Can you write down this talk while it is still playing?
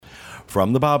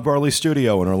From the Bob Varley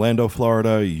Studio in Orlando,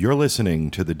 Florida, you're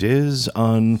listening to the Diz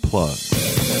Unplugged.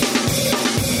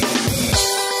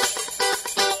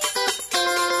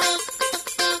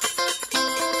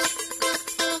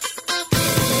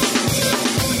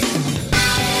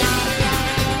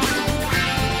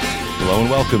 Hello and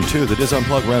welcome to the Diz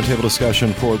Unplugged Roundtable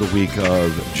discussion for the week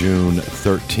of June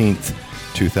 13th,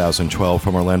 2012.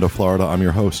 From Orlando, Florida, I'm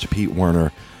your host, Pete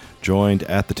Werner. Joined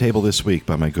at the table this week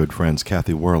by my good friends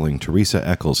Kathy Whirling, Teresa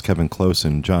Eccles, Kevin Close,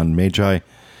 and John Magi.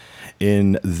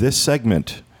 In this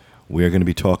segment, we are going to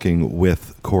be talking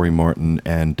with Corey Martin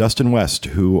and Dustin West,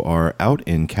 who are out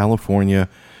in California,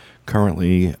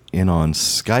 currently in on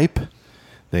Skype.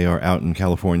 They are out in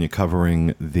California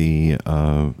covering the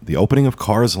opening of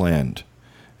Cars Land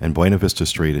and Buena Vista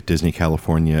Street at Disney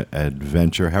California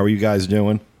Adventure. How are you guys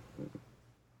doing?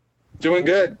 Doing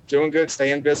good,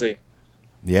 staying busy.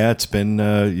 Yeah, it's been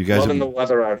you guys loving the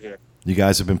weather out here. You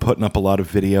guys have been putting up a lot of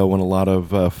video and a lot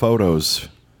of photos.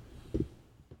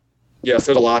 Yes,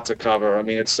 there's a lot to cover. I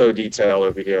mean, it's so detailed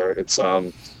over here. It's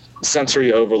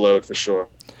sensory overload for sure.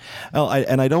 Well,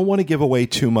 I don't want to give away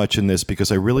too much in this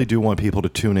because I really do want people to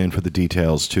tune in for the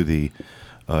details to the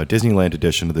Disneyland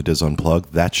edition of the Diz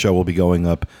Unplugged. That show will be going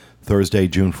up Thursday,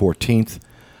 June 14th,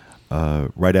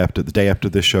 right after the day after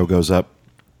this show goes up.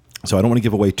 So I don't want to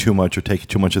give away too much or take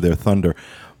too much of their thunder,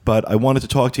 but I wanted to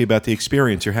talk to you about the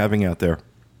experience you're having out there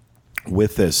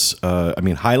with this.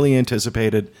 Highly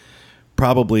anticipated,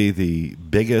 probably the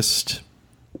biggest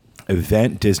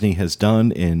event Disney has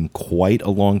done in quite a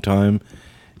long time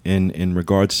in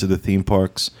regards to the theme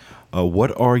parks.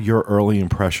 What are your early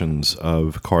impressions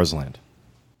of Cars Land?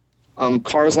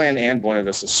 Cars Land and Buena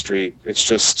Vista Street, it's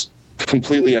just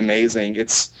completely amazing.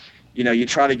 It's, you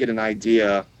try to get an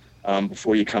idea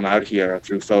before you come out here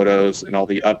through photos and all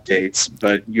the updates,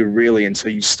 but you really,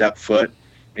 until you step foot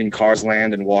in Cars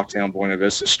Land and walk down Buena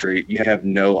Vista Street, you have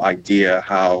no idea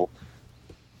how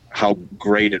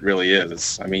great it really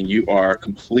is. I mean, you are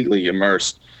completely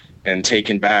immersed and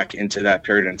taken back into that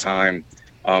period in time.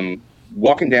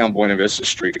 Walking down Buena Vista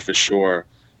Street for sure.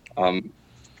 I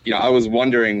was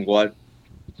wondering what,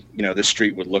 this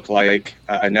street would look like.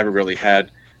 I never really had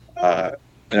an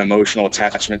emotional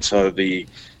attachment to the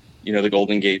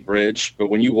Golden Gate Bridge.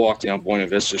 But when you walk down Buena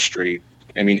Vista Street,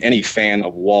 I mean, any fan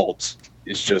of Walt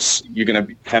is just, you're going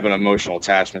to have an emotional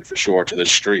attachment for sure to the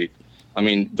street. I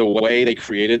mean, the way they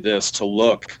created this to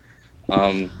look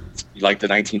like the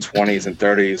 1920s and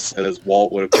 30s, as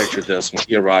Walt would have pictured this when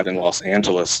he arrived in Los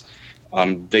Angeles,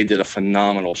 they did a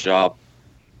phenomenal job.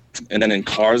 And then in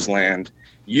Cars Land,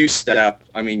 you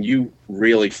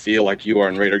really feel like you are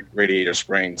in Radiator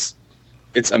Springs.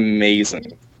 It's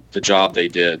amazing, the job they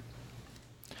did.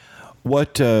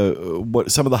 What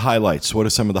some of the highlights? What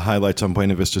are some of the highlights on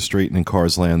Buena Vista Street and in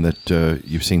Cars Land that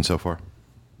you've seen so far?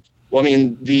 Well, I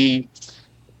mean, the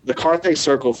Carthay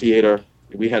Circle Theater,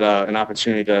 we had an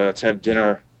opportunity to have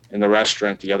dinner in the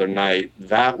restaurant the other night.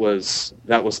 That was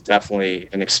definitely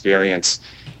an experience.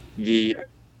 You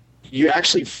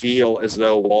actually feel as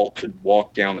though Walt could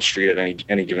walk down the street at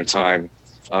any given time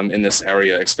in this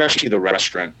area, especially the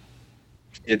restaurant.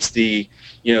 It's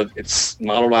it's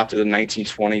modeled after the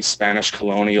 1920s Spanish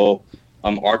colonial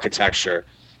architecture.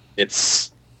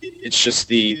 It's just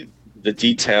the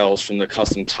details from the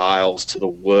custom tiles to the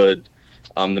wood.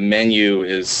 The menu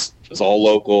is all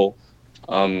local,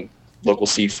 local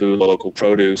seafood, local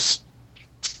produce,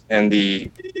 and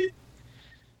it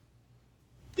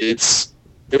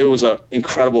was an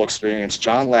incredible experience.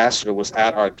 John Lasseter was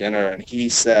at our dinner, and he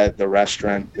said the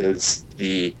restaurant is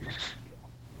the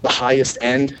highest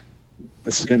end.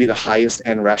 This is going to be the highest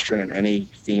end restaurant in any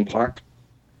theme park.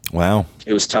 Wow.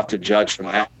 It was tough to judge from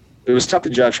that. It was tough to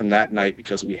judge from that night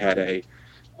because we had a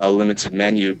limited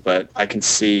menu, but I can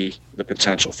see the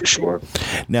potential for sure.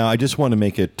 Now, I just want to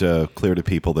make it clear to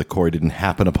people that Corey didn't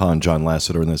happen upon John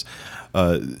Lasseter in this.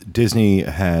 Disney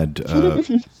had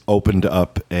opened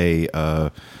up a...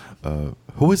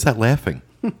 who is that laughing?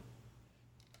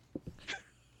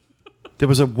 There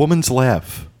was a woman's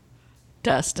laugh.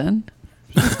 Dustin.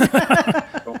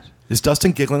 Is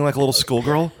Dustin giggling like a little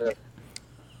schoolgirl?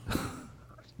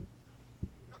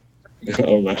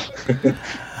 Oh, no.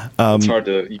 It's hard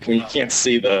to... You can't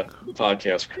see the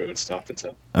podcast crew. It's tough to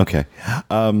tell. Okay.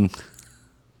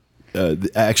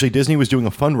 Actually, Disney was doing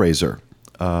a fundraiser.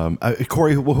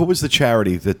 Corey, who was the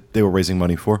charity that they were raising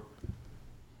money for?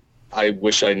 I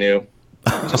wish I knew.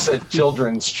 Just said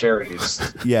children's charities.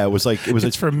 Yeah,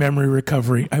 it's for memory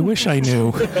recovery. I wish I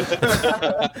knew.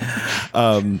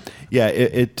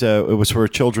 It was for a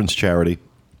children's charity,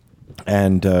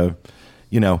 and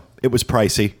it was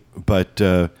pricey, but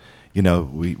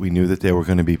we knew that there were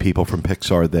going to be people from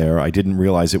Pixar there. I didn't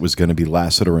realize it was going to be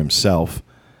Lasseter himself.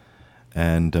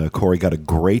 And Corey got a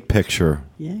great picture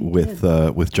with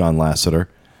John Lasseter.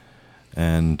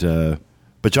 And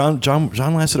but John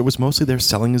Lasseter was mostly there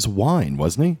selling his wine,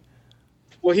 wasn't he?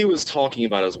 Well, he was talking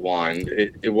about his wine.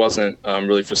 It wasn't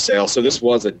really for sale. So this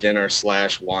was a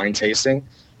dinner/wine tasting.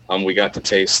 We got to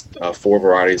taste 4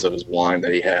 varieties of his wine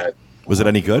that he had. Was it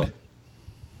any good?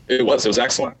 It was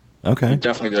excellent. Okay. He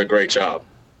definitely did a great job.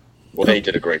 Well, they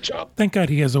did a great job. Thank God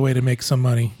he has a way to make some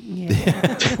money.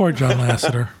 Yeah. Poor John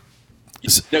Lasseter.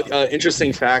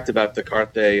 Interesting fact about the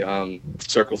Carthay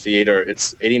Circle Theater.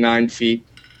 It's 89 feet,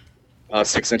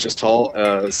 6 inches tall.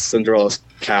 Cinderella's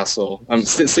castle,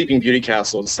 Sleeping Beauty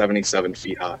castle is 77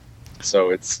 feet high.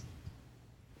 So it's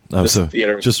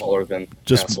theater is taller than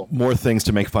just castle. More things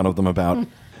to make fun of them about.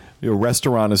 Your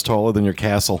restaurant is taller than your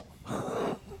castle.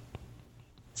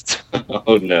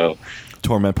 Oh, no.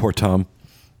 Torment poor Tom.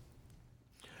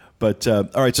 But, all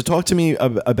right, so talk to me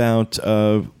about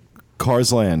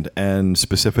Cars Land and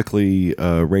specifically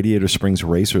Radiator Springs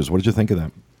Racers. What did you think of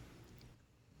that?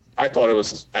 I thought it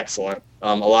was excellent.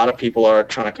 A lot of people are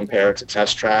trying to compare it to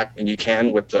Test Track, and you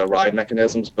can with the ride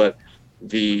mechanisms, but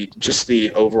the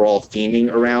overall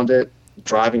theming around it,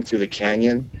 driving through the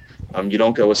canyon, you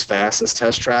don't go as fast as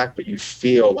Test Track, but you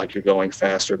feel like you're going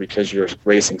faster because you're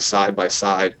racing side by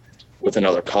side with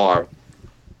another car.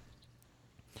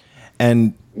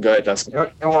 And go ahead, Dustin.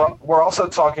 And we're also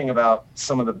talking about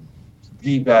some of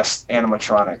the best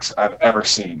animatronics I've ever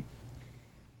seen.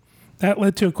 That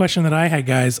led to a question that I had,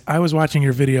 guys. I was watching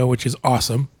your video, which is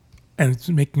awesome, and it's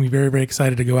making me very, very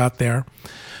excited to go out there.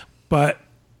 But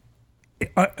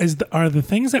are the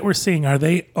things that we're seeing, are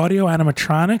they audio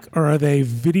animatronic or are they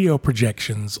video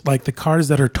projections, like the cars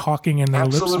that are talking and their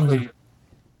lips moving?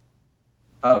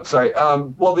 Sorry.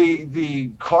 Well,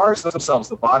 the cars themselves,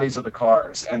 the bodies of the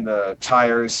cars and the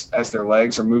tires as their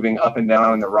legs are moving up and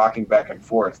down and they're rocking back and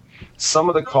forth. Some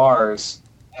of the cars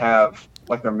have,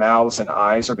 like, their mouths and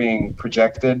eyes are being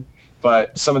projected,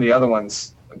 but some of the other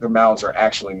ones, their mouths are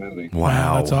actually moving.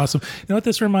 Wow, that's awesome. You know what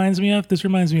this reminds me of? This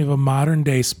reminds me of a modern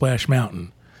day Splash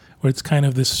Mountain, where it's kind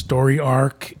of this story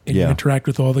arc and you interact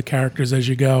with all the characters as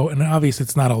you go. And obviously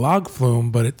it's not a log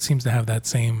flume, but it seems to have that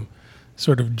same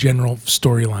sort of general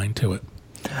storyline to it.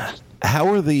 How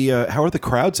are the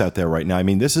crowds out there right now? I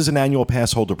mean, this is an annual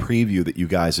pass holder preview that you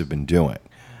guys have been doing.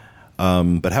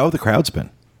 But how have the crowds been?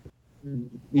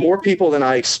 More people than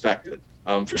I expected.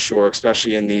 For sure,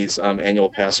 especially in these annual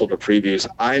pass holder previews.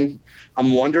 I'm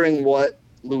wondering what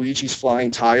Luigi's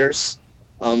Flying Tires,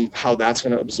 how that's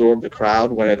going to absorb the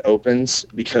crowd when it opens,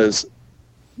 because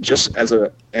just as an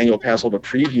annual pass holder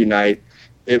preview night,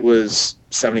 it was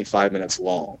 75 minutes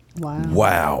long.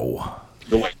 Wow.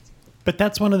 The wait. But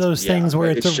that's one of those things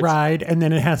where it's a ride and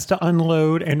then it has to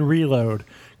unload and reload,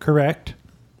 correct?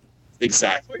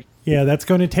 Exactly. Yeah, that's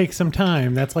going to take some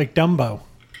time. That's like Dumbo.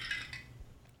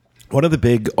 One of the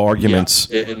big arguments...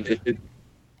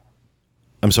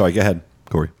 I'm sorry, go ahead,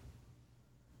 Corey.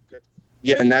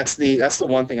 Yeah, and that's the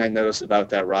one thing I noticed about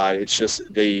that ride. It's just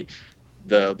the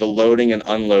loading and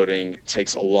unloading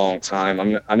takes a long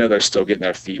time. I know they're still getting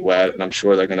their feet wet, and I'm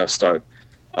sure they're going to start,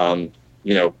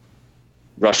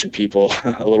 rushing people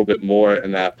a little bit more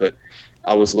in that. But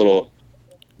I was a little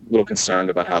concerned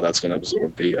about how that's going to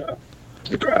absorb the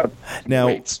crowd.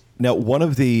 Now, one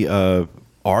of the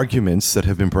arguments that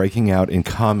have been breaking out in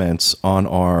comments on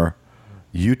our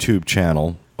YouTube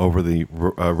channel over the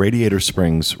Radiator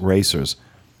Springs Racers,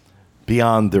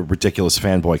 beyond the ridiculous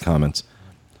fanboy comments,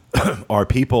 are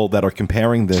people that are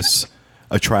comparing this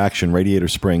attraction, Radiator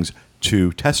Springs,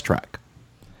 to Test Track.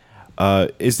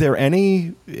 Is there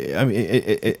any?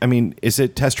 I mean, is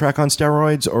it Test Track on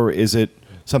steroids, or is it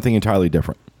something entirely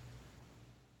different?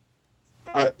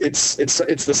 It's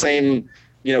the same,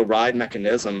 ride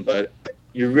mechanism, but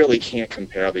you really can't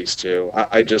compare these two.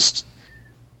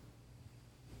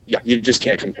 You just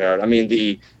can't compare it. I mean,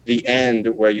 the end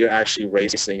where you're actually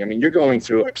racing, I mean, you're going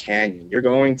through a canyon. You're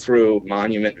going through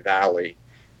Monument Valley,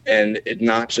 and it's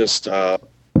not just a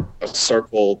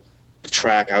circle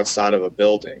track outside of a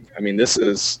building. I mean, this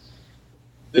is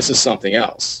something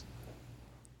else.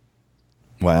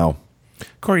 Wow.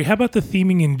 Corey, how about the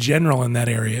theming in general in that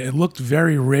area? It looked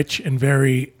very rich and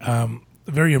very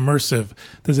very immersive.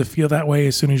 Does it feel that way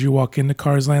as soon as you walk into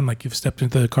Cars Land, like you've stepped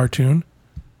into the cartoon?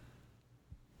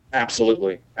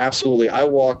 Absolutely. I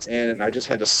walked in and I just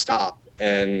had to stop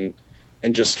and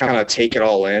just kind of take it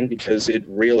all in, because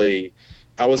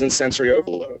I was in sensory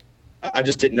overload. I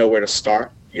just didn't know where to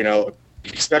start,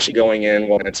 especially going in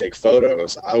wanting to take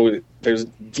photos. There's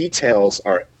details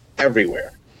are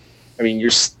everywhere. I mean,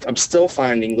 I'm still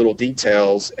finding little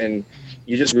details, and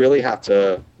you just really have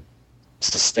to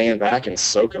stand back and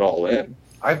soak it all in.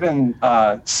 I've been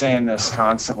saying this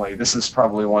constantly. This is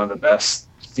probably one of the best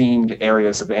themed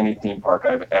areas of any theme park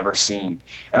I've ever seen.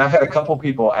 And I've had a couple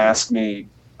people ask me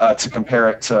to compare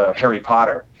it to Harry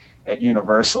Potter at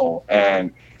Universal.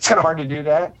 And it's kind of hard to do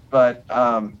that, but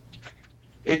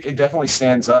it definitely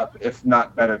stands up, if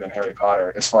not better than Harry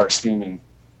Potter, as far as theming.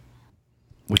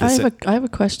 I have a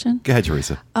question. Go ahead,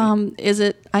 Teresa.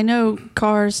 I know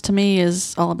Cars to me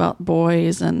is all about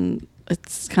boys, and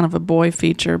it's kind of a boy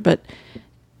feature, but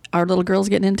are little girls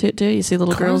getting into it too? You see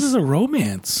little girls? Cars is a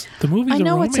romance. The movie's I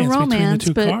know a it's a romance, between the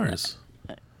two but cars.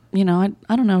 You know,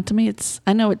 I don't know. To me, it's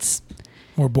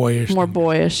more boyish. More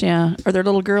boyish, yeah. Are there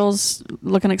little girls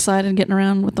looking excited and getting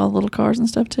around with all the little cars and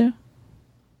stuff too?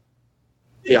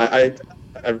 Yeah, I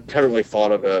haven't really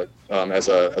thought of it as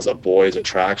a boys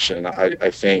attraction.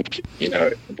 I think, you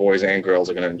know, boys and girls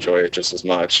are going to enjoy it just as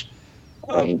much.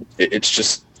 It's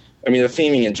just, I mean, the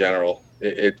theming in general,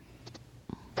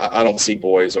 I don't see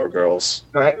boys or girls.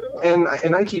 Right.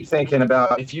 And I keep thinking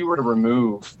about, if you were to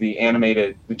remove the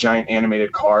giant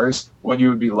animated cars, what you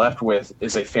would be left with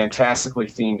is a fantastically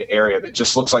themed area that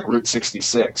just looks like Route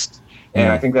 66.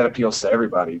 And I think that appeals to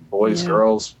everybody, boys,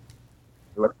 girls.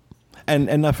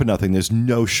 And not for nothing, there's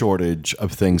no shortage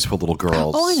of things for little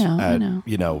girls I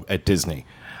know. At Disney.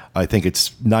 I think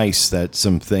it's nice that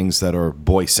some things that are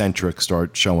boy-centric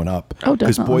start showing up. Oh,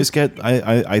 definitely. Because boys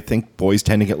I think boys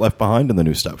tend to get left behind in the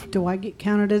new stuff. Do I get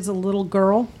counted as a little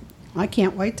girl? I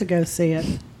can't wait to go see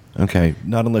it. Okay,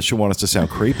 not unless you want us to sound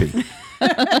creepy.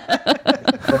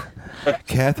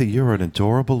 Kathy, you're an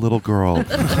adorable little girl.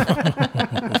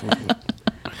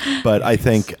 But I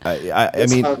think, I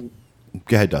mean,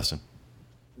 go ahead, Dustin.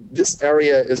 This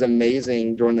area is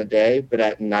amazing during the day, but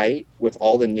at night with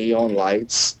all the neon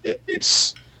lights,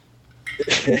 it's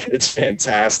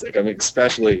fantastic. I mean,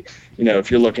 especially, you know,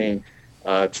 if you're looking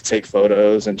to take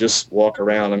photos and just walk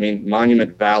around. I mean,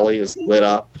 Monument Valley is lit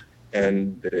up,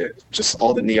 and just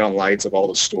all the neon lights of all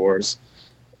the stores.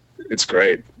 It's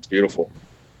great. It's beautiful.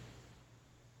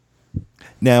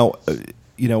 Now,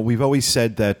 you know, we've always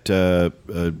said that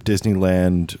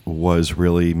Disneyland was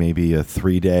really maybe a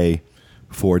 3-day,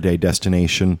 4-day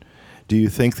destination. Do you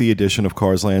think the addition of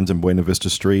Cars Land and Buena Vista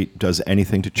Street does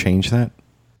anything to change that?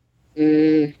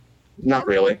 Not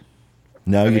really.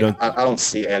 No, you don't. I don't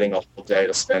see adding a whole day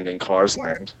to spend in Cars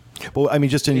Land. Well, I mean,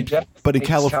 just in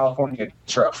California,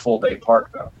 sure, a full day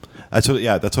park though. That's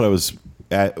what I was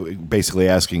basically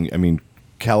asking. I mean,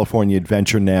 California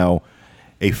Adventure now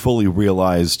a fully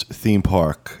realized theme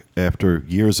park after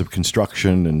years of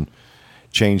construction and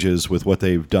changes with what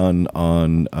they've done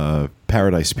on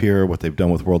Paradise Pier, what they've done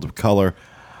with World of Color,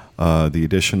 the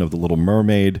addition of the Little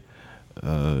Mermaid,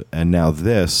 and now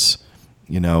this.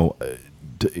 You know,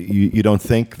 you don't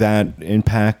think that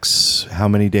impacts how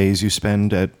many days you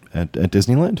spend at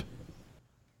Disneyland?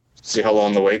 See how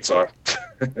long the waits are.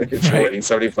 If you're waiting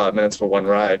 75 minutes for one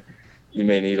ride, you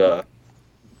may need a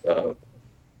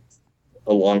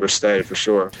longer stay for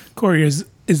sure. Corey, is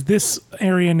this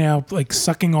area now like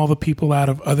sucking all the people out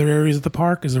of other areas of the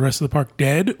park? Is the rest of the park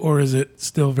dead, or is it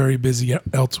still very busy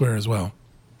elsewhere as well?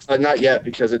 Not yet,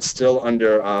 because it's still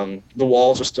under the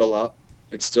walls are still up.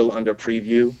 It's still under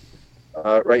preview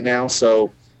right now,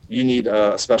 so you need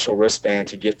a special wristband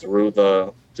to get through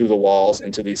the walls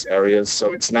into these areas.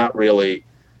 So it's not really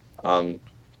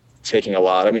taking a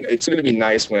lot. I mean, it's going to be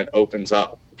nice when it opens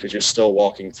up, because you're still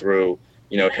walking through,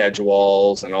 you know, hedge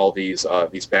walls and all these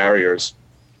barriers.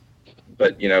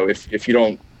 But, you know, if you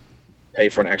don't pay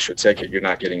for an extra ticket, you're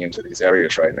not getting into these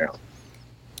areas right now.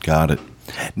 Got it.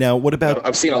 Now, what about...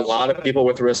 I've seen a lot of people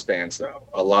with wristbands, though.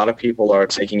 A lot of people are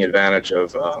taking advantage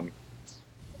of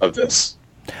this.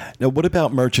 Now, what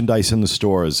about merchandise in the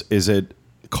stores? Is a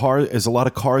lot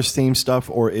of Cars themed stuff,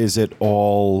 or is it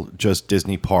all just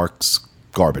Disney parks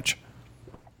garbage?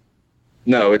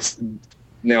 No, it's...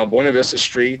 Now, Buena Vista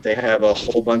Street, they have a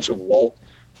whole bunch of Walt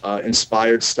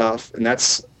inspired stuff, and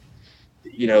that's,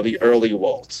 you know, the early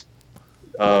Walt.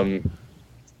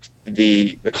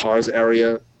 The Cars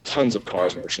area, tons of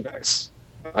Cars merchandise.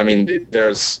 I mean,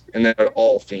 they're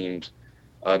all themed,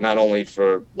 not only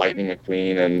for Lightning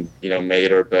McQueen and, you know,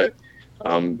 Mater, but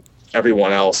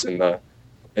everyone else in the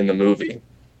movie.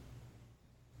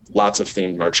 Lots of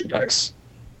themed merchandise.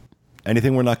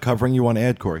 Anything we're not covering you want to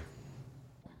add, Corey?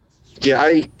 Yeah,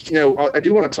 I do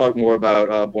want to talk more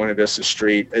about Buena Vista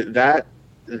Street. That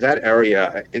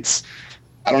area,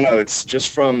 I don't know, it's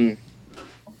just from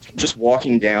just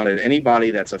walking down it,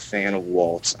 anybody that's a fan of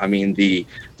Walt's, I mean, the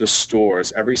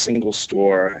stores, every single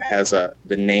store has the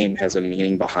name has a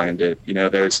meaning behind it. You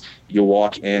know, you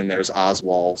walk in, there's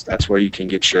Oswald's. That's where you can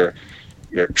get your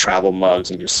travel mugs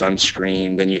and your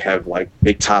sunscreen. Then you have like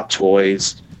Big Top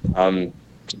Toys,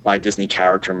 buy Disney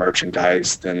character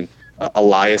merchandise. Then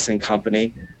Elias and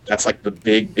Company. That's like the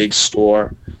big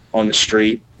store on the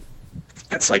street.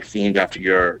 That's like themed after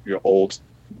your old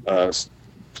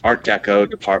Art Deco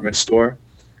department store.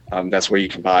 That's where you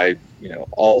can buy, you know,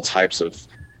 all types of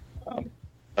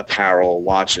apparel,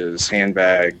 watches,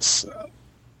 handbags.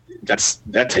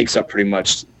 That takes up pretty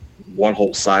much one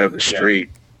whole side of the street.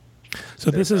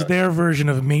 So this is their version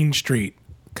of Main Street,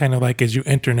 kind of like as you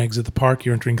enter and exit the park,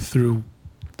 you're entering through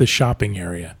the shopping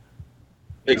area.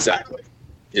 Exactly.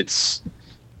 It's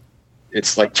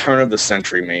like turn of the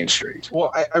century Main Street.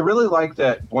 Well, I really like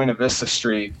that Buena Vista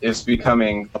Street is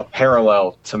becoming a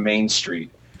parallel to Main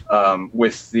Street,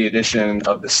 with the addition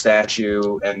of the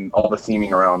statue and all the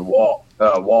theming around Walt.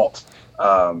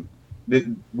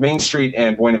 The Main Street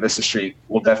and Buena Vista Street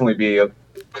will definitely be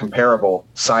comparable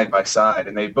side by side,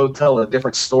 and they both tell a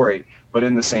different story, but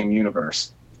in the same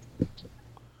universe.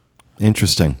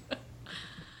 Interesting.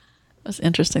 That's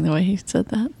interesting the way he said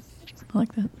that. I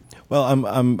like that. Well,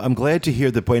 I'm glad to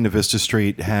hear that Buena Vista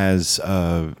Street has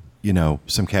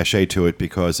some cachet to it,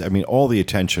 because I mean all the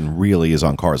attention really is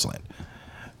on Cars Land.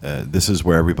 This is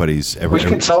where We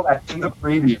can tell that in the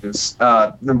previews.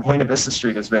 The Buena Vista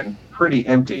Street has been pretty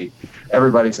empty.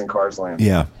 Everybody's in Cars Land.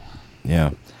 Yeah.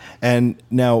 And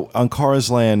now on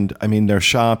Cars Land, I mean, there are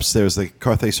shops. There's the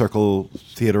Carthay Circle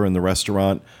Theater and the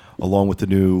restaurant, along with the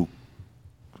new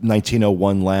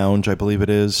 1901 Lounge, I believe it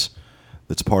is.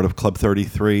 That's part of Club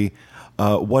 33.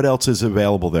 What else is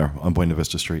available there on Buena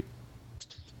Vista Street?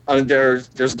 There's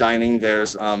dining.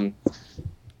 There's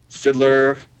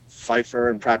Fiddler, Pfeiffer,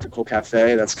 and Practical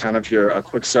Cafe. That's kind of your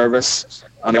quick service.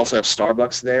 They also have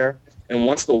Starbucks there. And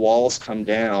once the walls come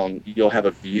down, you'll have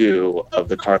a view of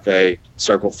the Carthay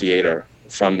Circle Theater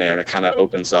from there. And it kind of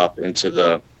opens up into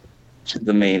the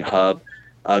main hub.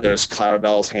 There's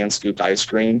Clarabelle's hand-scooped ice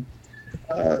cream.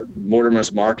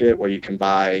 Mortimer's Market, where you can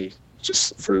buy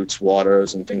just fruits,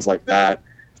 waters, and things like that.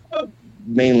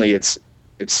 Mainly, it's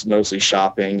mostly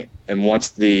shopping. And once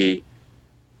the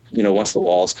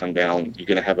walls come down, you're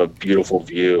going to have a beautiful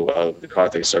view of the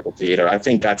Carthay Circle Theater. I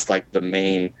think that's like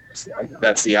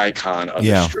that's the icon of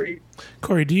the street.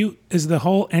 Corey, is the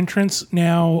whole entrance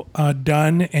now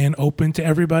done and open to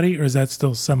everybody, or is that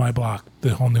still semi-blocked,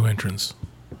 the whole new entrance?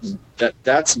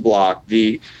 That's blocked.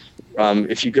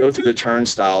 If you go through the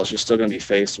turnstiles, you're still going to be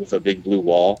faced with a big blue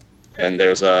wall, and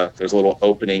there's a little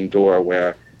opening door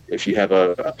where if you have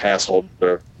a pass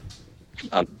holder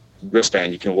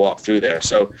wristband, you can walk through there.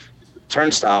 So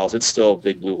turnstiles, it's still a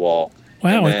big blue wall.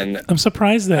 Wow, and then I'm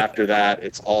surprised that after that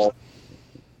it's all.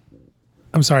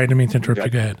 I'm sorry, I didn't mean to interrupt you.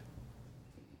 Go ahead.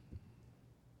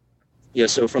 Yeah,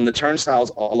 so from the turnstiles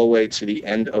all the way to the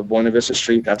end of Buena Vista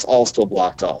Street, that's all still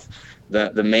blocked off.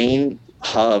 The main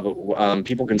hub,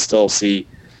 people can still see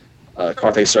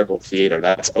Carthay Circle Theater.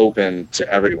 That's open to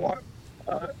everyone.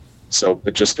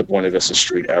 But just the Buena Vista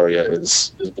Street area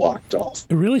is blocked off.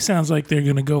 It really sounds like they're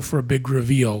going to go for a big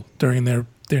reveal during their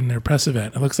press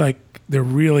event. It looks like they're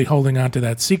really holding on to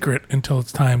that secret until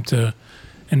it's time to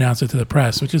announce it to the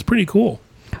press, which is pretty cool.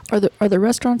 Are the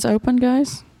restaurants open,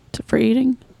 guys, for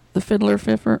eating? The Fiddler,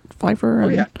 Pfeiffer,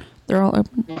 and they're all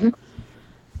open? Mm-hmm.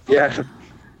 Yeah.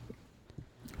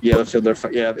 Yeah, the Fiddler,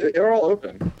 they're all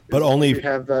open. But only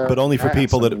for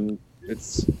people that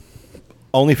it's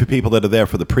only for people that are there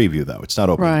for the preview, though. It's not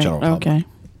open to the general public. Okay.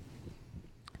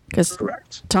 Because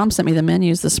Tom sent me the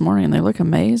menus this morning, and they look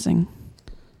amazing.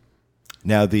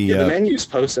 Now the menu's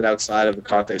posted outside of the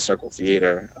Carthay Circle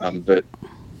Theater, but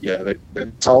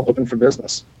it's all open for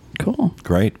business. Cool.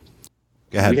 Great.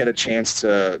 Go ahead. We had a chance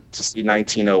to see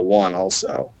 1901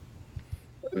 also.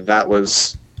 That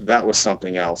was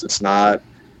something else. It's not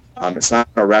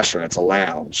a restaurant. It's a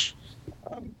lounge.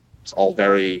 It's all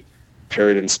very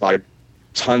period inspired.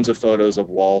 Tons of photos of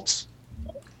Walt,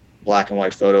 black and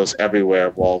white photos everywhere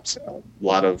of Walt. A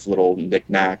lot of little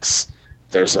knickknacks.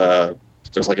 There's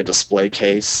like a display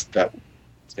case that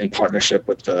in partnership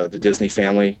with the Disney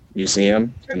Family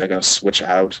Museum, and they're going to switch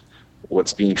out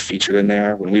what's being featured in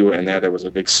there. When we were in there was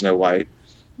a big Snow White,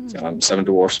 Seven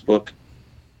Dwarfs book.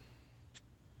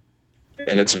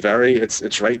 And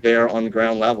it's right there on the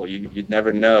ground level. You'd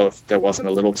never know if there wasn't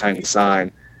a little tiny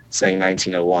sign saying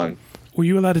 1901. Were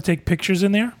you allowed to take pictures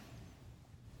in there?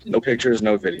 No pictures,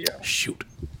 no video. Shoot.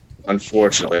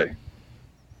 Unfortunately.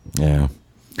 Yeah.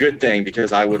 Good thing,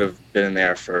 because I would have been in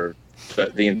there for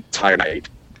the entire night.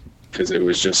 because it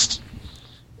was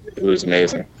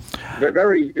amazing.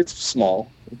 It's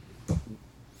small,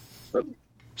 but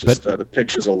the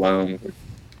pictures alone.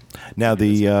 Now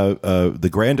the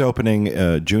grand opening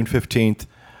June 15th.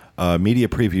 Media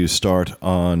previews start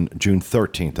on June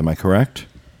 13th. Am I correct?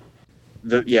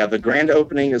 The grand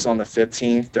opening is on the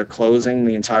 15th. They're closing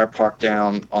the entire park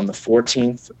down on the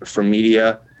 14th for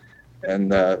media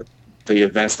and the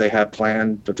events they have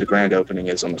planned, but the grand opening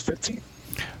is on the 15th.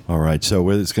 All right, so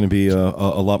there's going to be a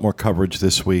lot more coverage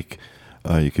this week.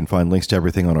 You can find links to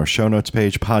everything on our show notes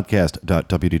page,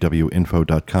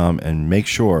 podcast.wdwinfo.com, and make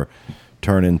sure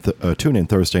tune in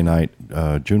Thursday night,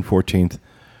 June 14th,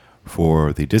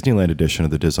 for the Disneyland edition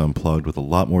of the Diz Unplugged, with a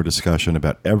lot more discussion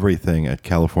about everything at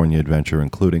California Adventure,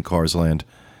 including Cars Land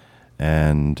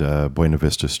and Buena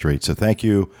Vista Street. So thank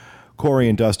you, Corey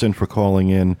and Dustin, for calling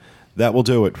in. That will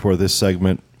do it for this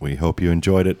segment. We hope you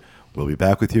enjoyed it. We'll be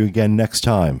back with you again next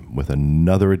time with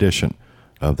another edition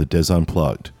of the Diz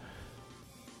Unplugged.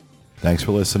 Thanks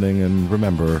for listening, and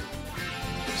remember,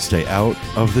 stay out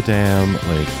of the damn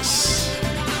lakes.